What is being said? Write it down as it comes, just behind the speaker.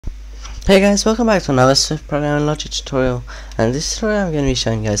Hey guys, welcome back to another Swift Programming Logic tutorial, and in this tutorial I'm going to be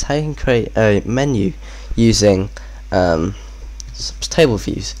showing you guys how you can create a menu using table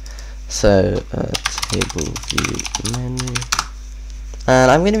views. So table view menu, and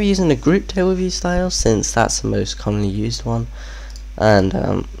I'm going to be using the group table view style since that's the most commonly used one.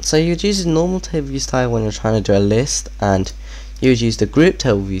 And so you'd use the normal table view style when you're trying to do a list, and you would use the group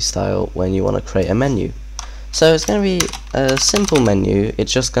table view style when you want to create a menu. So it's going to be a simple menu.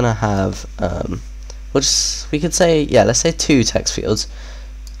 It's just going to have, we could say, let's say 2 text fields.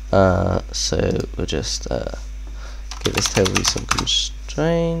 So we'll just give this table view some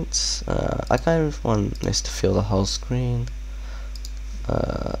constraints. I kind of want this to fill the whole screen.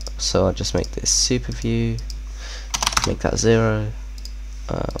 So I'll just make this super view, make that 0.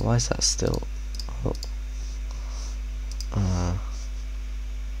 Why is that still?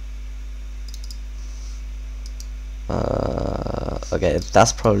 Okay,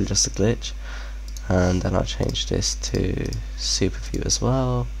 that's probably just a glitch, and then I'll change this to super view as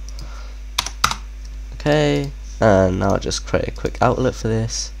well. Okay, and now I'll just create a quick outlet for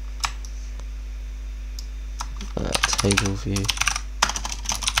this. Table view.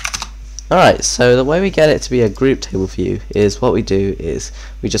 Alright, so the way we get it to be a group table view is what we do is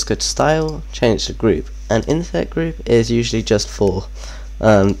we just go to style, change to group, and inset group is usually just for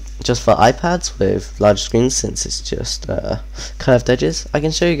iPads with large screens, since it's just curved edges. I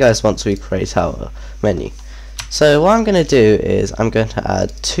can show you guys once we create our menu. So what I'm going to do is I'm going to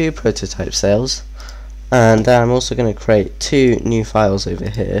add 2 prototype cells, and I'm also going to create 2 new files over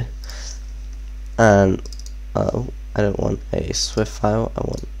here. And I don't want a Swift file, I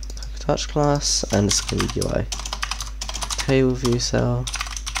want a touch class, and it's going to be UI table view cell.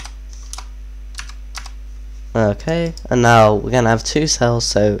 Okay, and now we're going to have 2 cells,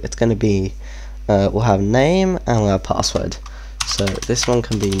 so it's going to be, we'll have name and we'll have password. So this one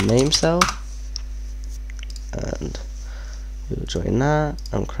can be name cell, and we'll join that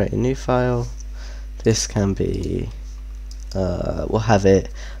and create a new file. This can be, we'll have it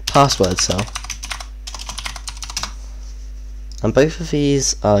password cell. And both of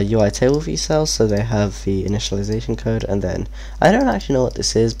these are UI table view cells, so they have the initialization code, and then I don't actually know what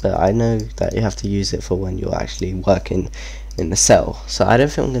this is, but I know that you have to use it for when you're actually working in the cell, so I don't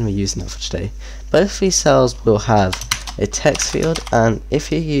think I'm going to be using that for today. Both of these cells will have a text field, and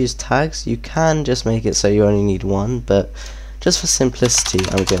if you use tags you can just make it so you only need 1, but just for simplicity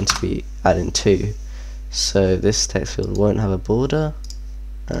I'm going to be adding 2. So this text field won't have a border,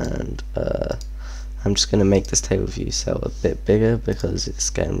 and I'm just going to make this table view cell a bit bigger because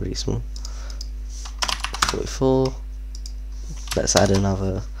it's getting really small. 44. Let's add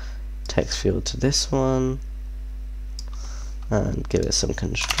another text field to this one and give it some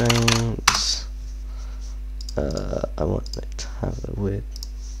constraints. I want it to have a width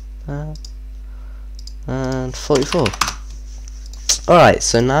and 44. Alright,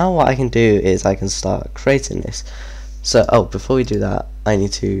 so now what I can do is I can start creating this. So before we do that, I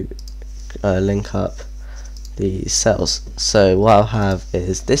need to link up the cells. So what I'll have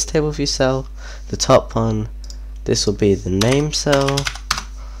is this table view cell, the top one, this will be the name cell,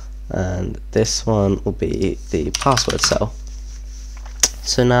 and this one will be the password cell.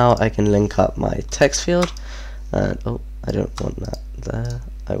 So now I can link up my text field, and I don't want that there,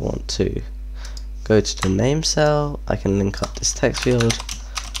 I want to go to the name cell. I can link up this text field,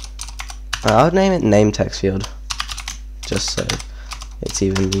 I'll name it name text field just so it's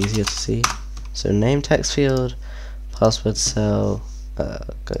even easier to see. So name text field, password cell, go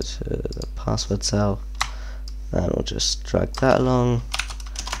to the password cell, and we'll just drag that along.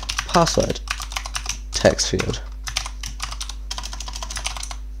 Password text field.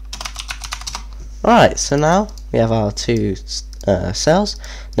 Alright, so now we have our 2 cells.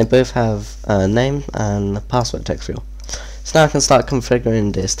 They both have name and password text field. So now I can start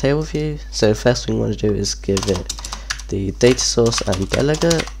configuring this table view. So the first thing we want to do is give it the data source and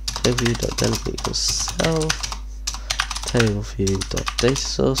delegate. Tableview.delegate equals self. Tableview.data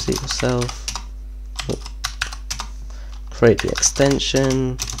source equals self. Create the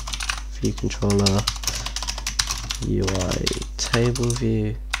extension. View controller. UI table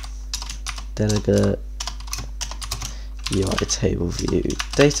view. Delegate. UI table view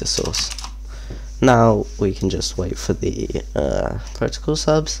data source. Now we can just wait for the protocol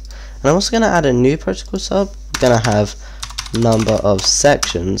subs. And I'm also going to add a new protocol sub. We're going to have number of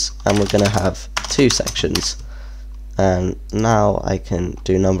sections, and we're going to have 2 sections. And now I can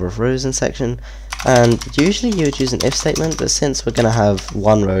do number of rows in section, and usually you would use an if statement, but since we're going to have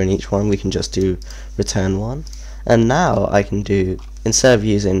 1 row in each one, we can just do return 1. And now I can do, instead of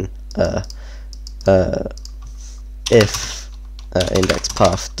using if index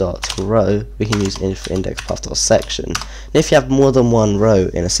path dot row, we can use if index path dot section. And if you have more than one row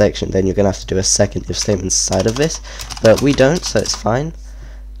in a section, then you're going to have to do a second if statement inside of this, but we don't, so it's fine.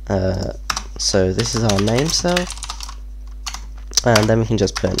 So this is our name cell, and then we can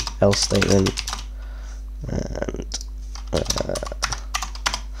just put an else statement, and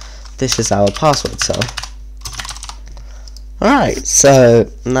this is our password cell. Alright, so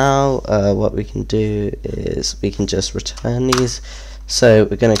now what we can do is we can just return these. So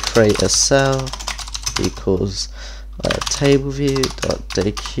we're going to create a cell equals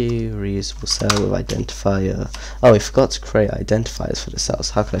tableview.dequeue reusable cell with identifier. Oh, we forgot to create identifiers for the cells.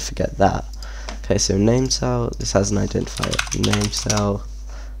 How could I forget that? Okay, so name cell, this has an identifier name cell,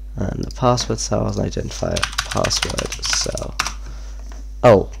 and the password cell has an identifier password cell.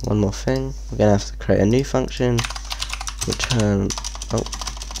 Oh, one more thing, we're going to have to create a new function, return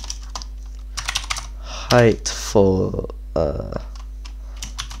height for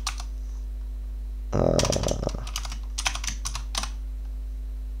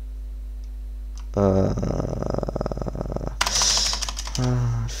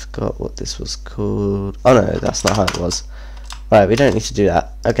I forgot what this was called. Oh no, that's not how it was. Right, we don't need to do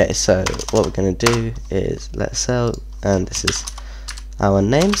that. Okay, so what we're going to do is let cell, and this is our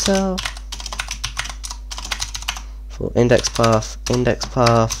name cell for index path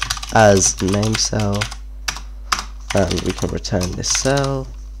as name cell, and we can return this cell,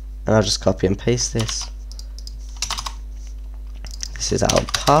 and I'll just copy and paste this. This is our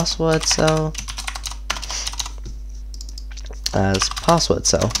password cell as password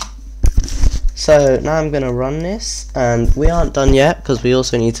cell. So now I'm going to run this, and we aren't done yet because we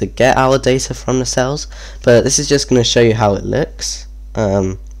also need to get our data from the cells, but this is just going to show you how it looks.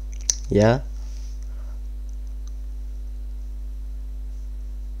 Yeah.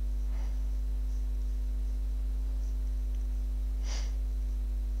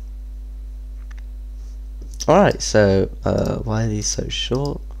 Alright, so why are these so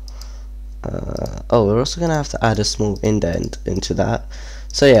short? Oh, we're also going to have to add a small indent into that.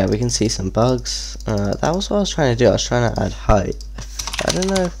 So yeah, we can see some bugs. That was what I was trying to do. I was trying to add height. I don't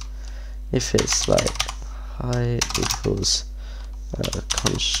know if it's like height equals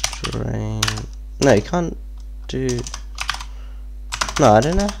constraint. No, you can't do. No, I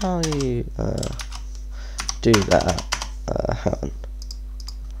don't know how you do that. Hang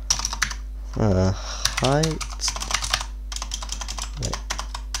on. Height. Wait.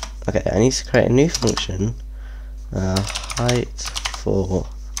 Okay, I need to create a new function. Height for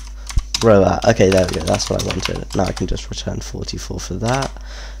row at. Okay, there we go. That's what I wanted. Now I can just return 44 for that.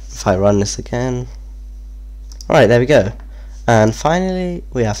 If I run this again. Alright, there we go. And finally,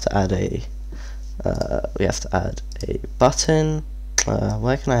 we have to add a button.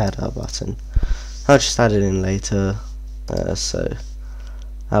 Where can I add our button? I'll just add it in later. So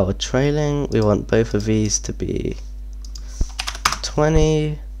our trailing, we want both of these to be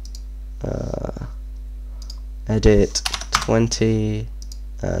 20. Edit 20,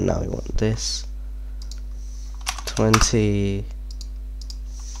 and now we want this 20,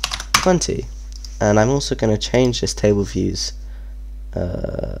 20. And I'm also going to change this table views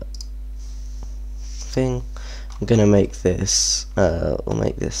thing. I'm going to make this we'll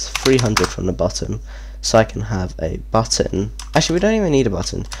make this 300 from the bottom, so I can have a button. Actually, we don't even need a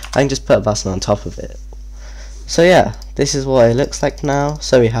button. I can just put a button on top of it. So yeah, this is what it looks like now.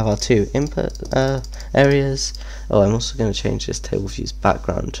 So we have our two input areas. Oh, I'm also going to change this table view's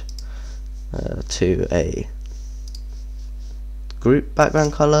background to a group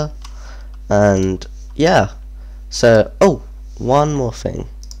background color. And yeah, so oh, one more thing.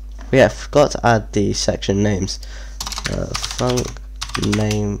 We have forgot to add the section names. Func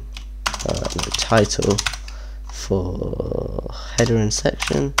name title for header and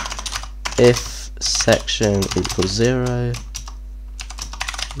section. If section equals 0,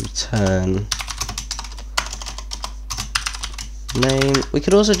 return name. We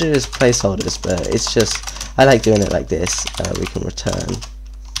could also do this placeholders, but it's just, I like doing it like this. We can return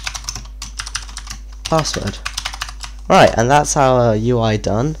password. Right, and that's our UI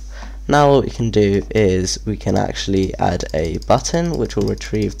done. Now what we can do is we can actually add a button which will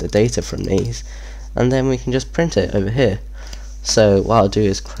retrieve the data from these, and then we can just print it over here. So what I'll do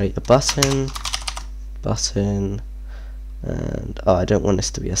is create a button, and oh, I don't want this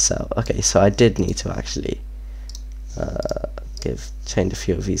to be a cell. Okay, so I did need to actually change a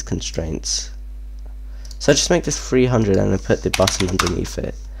few of these constraints. So just make this 300 and then put the button underneath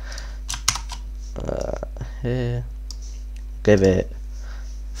it. Here, give it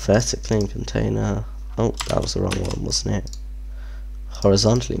vertically in container. Oh, that was the wrong one, wasn't it?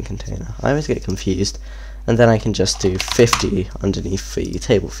 Horizontally in container. I always get confused. and then I can just do 50 underneath the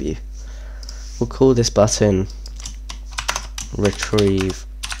table view. We'll call this button retrieve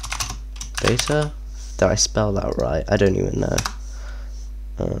data. Did I spell that right? I don't even know.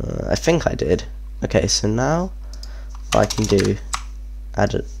 I think I did. Okay, so now what I can do,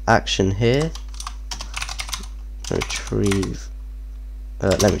 add an action here, retrieve,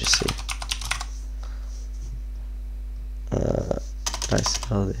 let me just see. Did I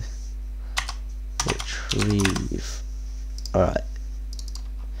spell this? Retrieve. Alright.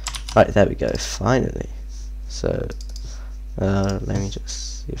 Right, there we go, finally. So, let me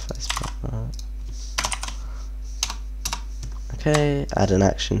just see if I spell that. Okay, add an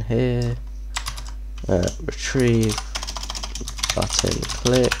action here, retrieve, button,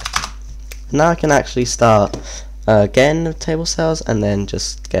 click. Now I can actually start getting the table cells and then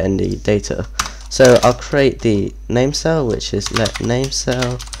just getting the data. So I'll create the name cell, which is let name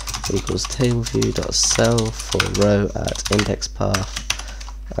cell equals tableview.cell for row at index path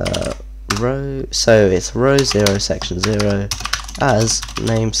row. So it's row 0 section 0 as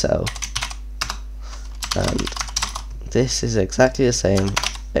name cell, and this is exactly the same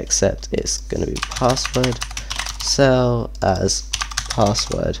except it's going to be password cell as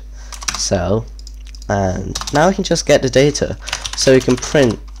password cell. And now we can just get the data, so we can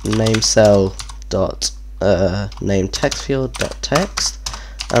print name cell dot name text field dot text,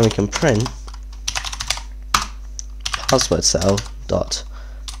 and we can print password cell dot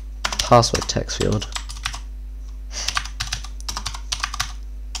password text field.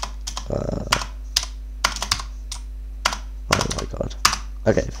 Oh my god.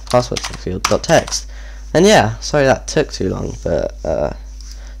 Okay, password text field dot text. And yeah, sorry that took too long, but so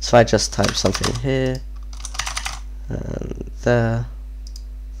if I just type something here and there,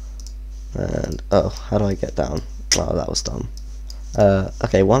 and oh, how do I get down? Oh, that was dumb.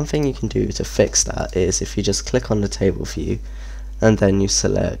 Okay, one thing you can do to fix that is if you just click on the table view and then you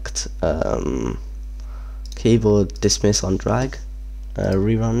select keyboard dismiss on drag,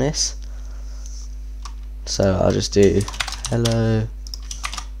 rerun this. So I'll just do hello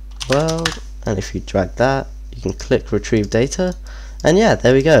world, and if you drag that you can click retrieve data, and yeah,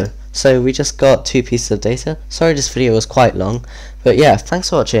 there we go. So we just got 2 pieces of data. Sorry this video was quite long, but yeah, thanks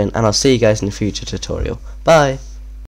for watching and I'll see you guys in a future tutorial. Bye!